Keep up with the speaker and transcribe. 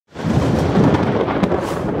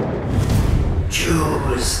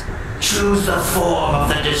choose. Choose the form of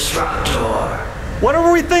the Destructor.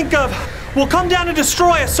 Whatever we think of will come down and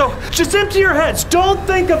destroy us, so just empty your heads. Don't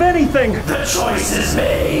think of anything. The choice is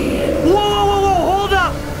made. Whoa, whoa, whoa, whoa, hold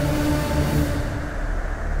up.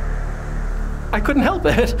 I couldn't help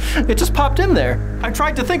it. It just popped in there. I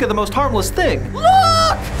tried to think of the most harmless thing.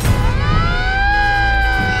 Look!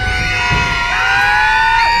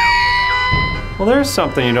 Well, there's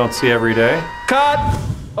something you don't see every day. Cut!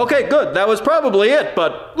 Okay, good. That was probably it,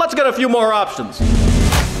 but let's get a few more options.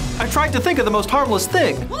 I tried to think of the most harmless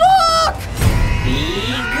thing. Look! Be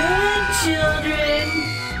good, children.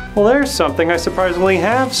 Well, there's something I surprisingly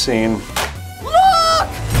have seen. Look!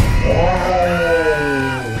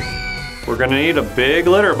 We're gonna need a big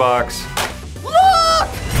litter box. Look!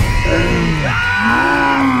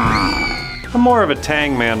 I'm more of a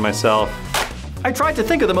Tang man myself. I tried to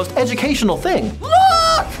think of the most educational thing. Look!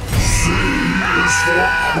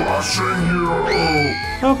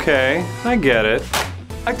 Okay, I get it.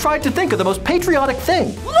 I tried to think of the most patriotic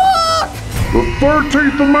thing. Look! The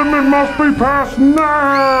 13th Amendment must be passed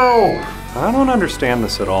now! I don't understand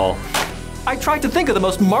this at all. I tried to think of the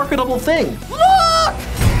most marketable thing. Look!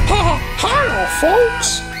 Hi,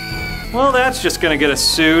 folks! Well, that's just gonna get us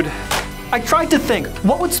sued. I tried to think,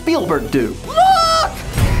 what would Spielberg do? Look!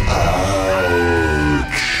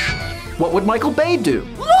 What would Michael Bay do?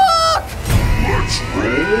 Look! Let's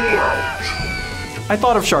roll out! I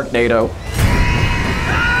thought of Sharknado.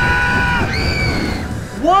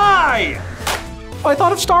 Why? I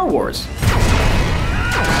thought of Star Wars.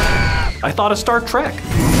 I thought of Star Trek.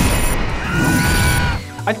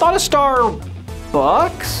 I thought of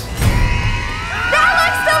Starbucks. That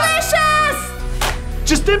looks delicious!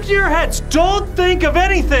 Just empty your heads. Don't think of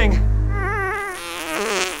anything.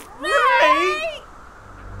 Right?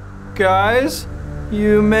 Guys,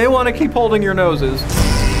 you may want to keep holding your noses.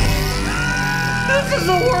 This is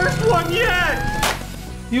the worst one yet.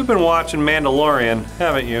 You've been watching Mandalorian,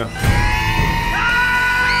 haven't you?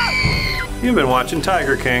 You've been watching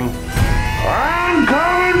Tiger King. I'm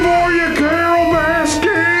coming for you, Carol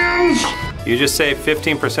Baskins! You just saved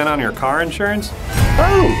 15% on your car insurance?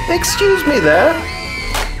 Oh, excuse me there.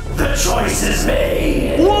 The choice is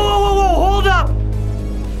made. Whoa, whoa, whoa, whoa, hold up!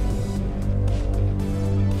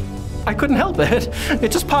 I couldn't help it.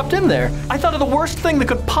 It just popped in there. I thought of the worst thing that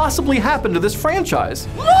could possibly happen to this franchise.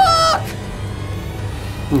 Look!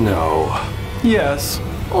 No. Yes.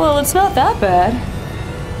 Well, it's not that bad.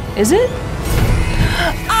 Is it?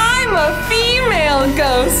 I'm a female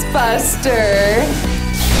Ghostbuster.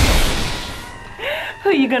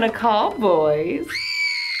 Who you gonna call, boys?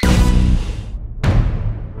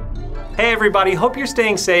 Hey everybody, hope you're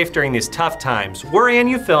staying safe during these tough times. We're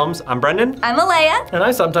andyoufilms. I'm Brendan. I'm Alea. And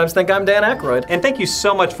I sometimes think I'm Dan Aykroyd. And thank you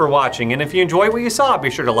so much for watching. And if you enjoyed what you saw,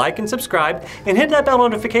 be sure to like and subscribe and hit that bell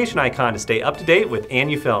notification icon to stay up to date with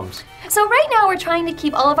andyoufilms. So right now we're trying to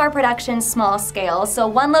keep all of our productions small scale. So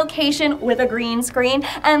 1 location with a green screen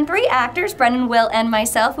and 3 actors, Brendan, Will, and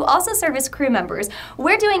myself, who also serve as crew members.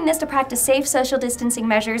 We're doing this to practice safe social distancing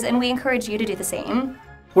measures, and we encourage you to do the same.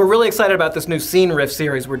 We're really excited about this new scene riff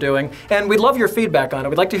series we're doing, and we'd love your feedback on it.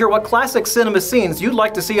 We'd like to hear what classic cinema scenes you'd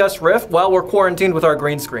like to see us riff while we're quarantined with our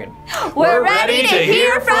green screen. We're ready to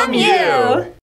hear from you.